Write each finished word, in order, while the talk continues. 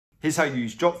Here's how you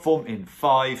use Jotform in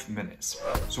 5 minutes.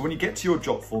 So when you get to your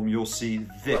Jotform, you'll see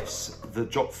this, the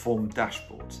Jotform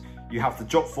dashboard. You have the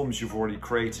Jotforms you've already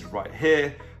created right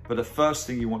here, but the first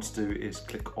thing you want to do is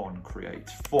click on Create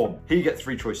Form. Here you get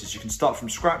 3 choices. You can start from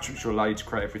scratch, which will allow you to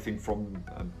create everything from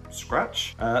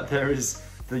scratch. There is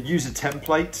the user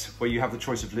template, where you have the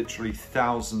choice of literally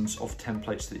thousands of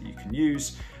templates that you can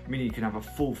use, meaning you can have a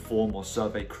full form or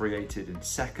survey created in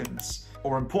seconds.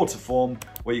 Or import a form,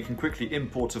 where you can quickly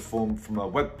import a form from a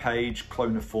web page,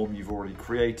 clone a form you've already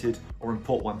created, or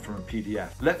import one from a PDF.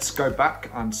 Let's go back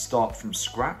and start from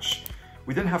scratch.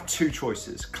 We then have 2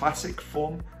 choices, classic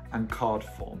form and card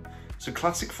form. So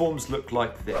classic forms look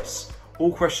like this.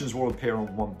 All questions will appear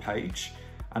on one page,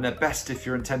 and they're best if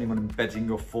you're intending on embedding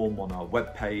your form on a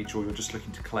web page or you're just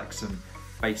looking to collect some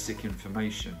basic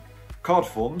information. Card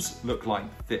forms look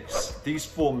like this. These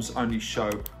forms only show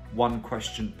 1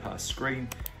 question per screen,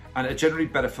 and are generally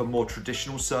better for more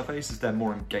traditional surveys as they're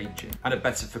more engaging, and are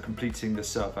better for completing the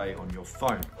survey on your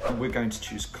phone. And we're going to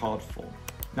choose card form.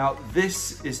 Now,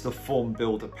 this is the form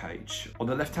builder page. On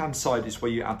the left-hand side is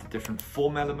where you add the different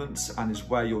form elements and is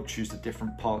where you'll choose the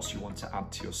different parts you want to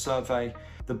add to your survey.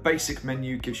 The basic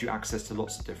menu gives you access to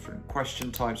lots of different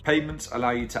question types. Payments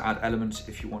allow you to add elements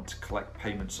if you want to collect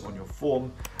payments on your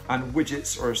form, and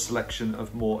widgets are a selection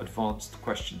of more advanced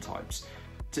question types.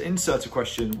 To insert a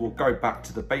question, we'll go back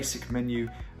to the basic menu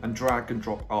and drag and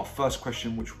drop our first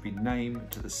question, which will be name,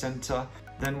 to the center.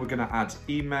 Then we're going to add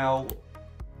email.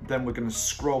 Then we're going to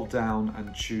scroll down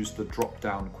and choose the drop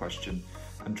down question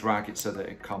and drag it so that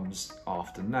it comes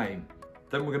after name.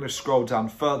 Then we're going to scroll down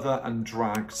further and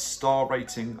drag star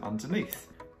rating underneath.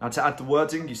 Now, to add the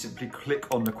wording, you simply click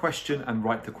on the question and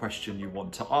write the question you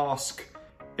want to ask.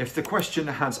 If the question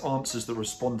has answers the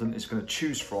respondent is going to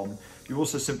choose from, you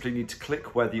also simply need to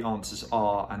click where the answers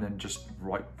are and then just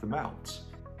write them out.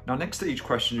 Now, next to each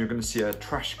question, you're going to see a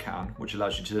trash can, which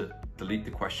allows you to delete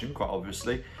the question, quite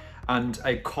obviously, and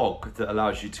a cog that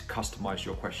allows you to customize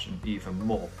your question even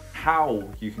more. How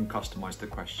you can customize the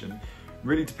question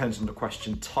really depends on the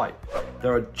question type.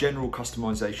 There are general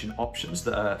customization options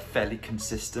that are fairly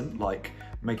consistent, like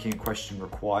making a question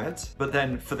required. But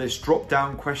then for this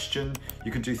drop-down question,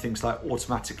 you can do things like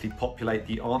automatically populate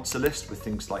the answer list with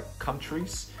things like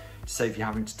countries, to save you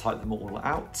having to type them all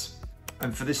out.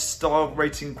 And for this star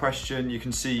rating question, you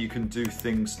can see you can do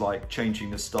things like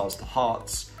changing the stars to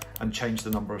hearts and change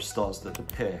the number of stars that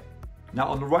appear. Now,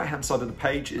 on the right-hand side of the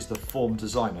page is the form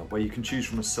designer, where you can choose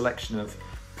from a selection of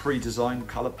pre-designed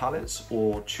color palettes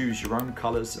or choose your own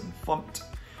colors and font.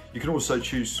 You can also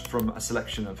choose from a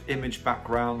selection of image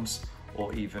backgrounds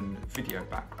or even video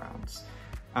backgrounds.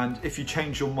 And if you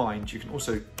change your mind, you can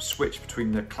also switch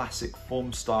between the classic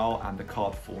form style and the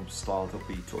card form style that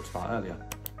we talked about earlier.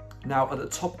 Now, at the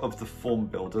top of the form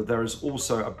builder, there is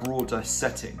also a broader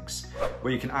settings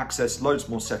where you can access loads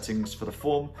more settings for the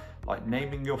form, like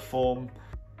naming your form,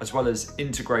 as well as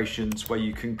integrations where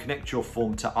you can connect your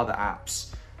form to other apps,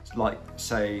 like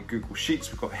say Google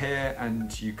Sheets we've got here,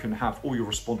 and you can have all your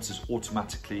responses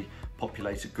automatically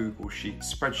populate a Google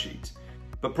Sheets spreadsheet.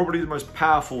 But probably the most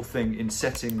powerful thing in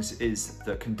settings is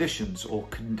the conditions or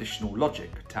conditional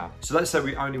logic tab. So let's say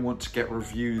we only want to get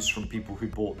reviews from people who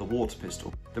bought the water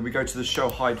pistol. Then we go to the show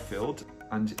hide field,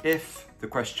 and if the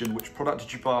question, which product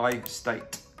did you buy,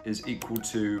 state is equal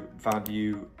to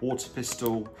value water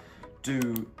pistol,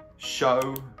 do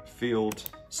show field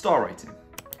star rating.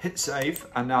 Hit save,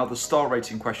 and now the star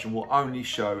rating question will only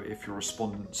show if your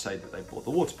respondents say that they bought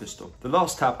the water pistol. The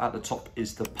last tab at the top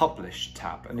is the publish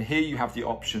tab, and here you have the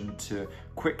option to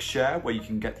quick share, where you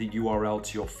can get the URL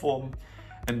to your form,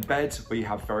 embed, where you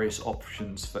have various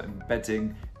options for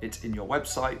embedding it in your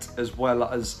website, as well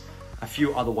as a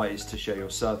few other ways to share your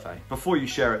survey. Before you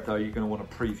share it though, you're going to want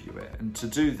to preview it. And to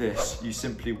do this, you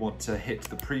simply want to hit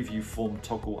the preview form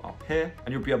toggle up here,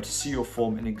 and you'll be able to see your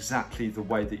form in exactly the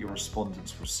way that your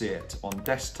respondents will see it on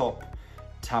desktop,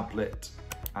 tablet,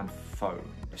 and phone.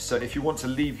 So if you want to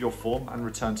leave your form and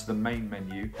return to the main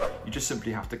menu, you just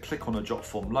simply have to click on a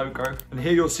Jotform logo. And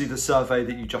here you'll see the survey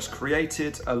that you just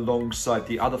created alongside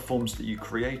the other forms that you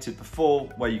created before,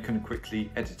 where you can quickly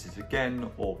edit it again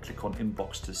or click on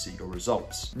inbox to see your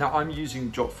results. Now, I'm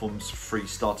using Jotform's free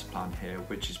starter plan here,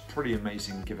 which is pretty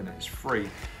amazing given it's free,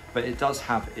 but it does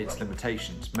have its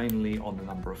limitations, mainly on the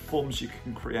number of forms you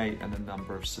can create and the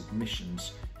number of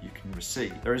submissions you can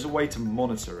receive. There is a way to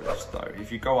monitor this though.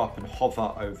 If you go up and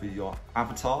hover over your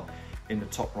avatar, in the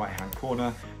top right hand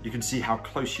corner, you can see how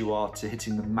close you are to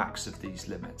hitting the max of these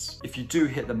limits. If you do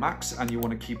hit the max and you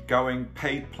want to keep going,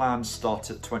 paid plans start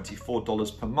at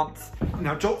 $24 per month.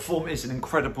 Now, Jotform is an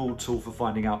incredible tool for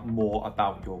finding out more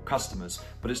about your customers,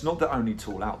 but it's not the only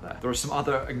tool out there. There are some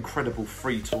other incredible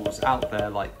free tools out there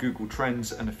like Google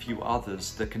Trends and a few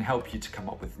others that can help you to come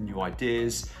up with new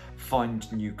ideas,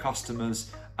 find new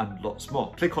customers, and lots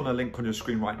more. Click on a link on your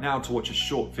screen right now to watch a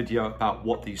short video about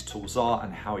what these tools are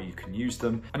and how you can use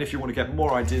them. And if you want to get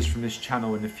more ideas from this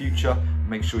channel in the future,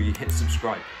 make sure you hit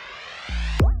subscribe.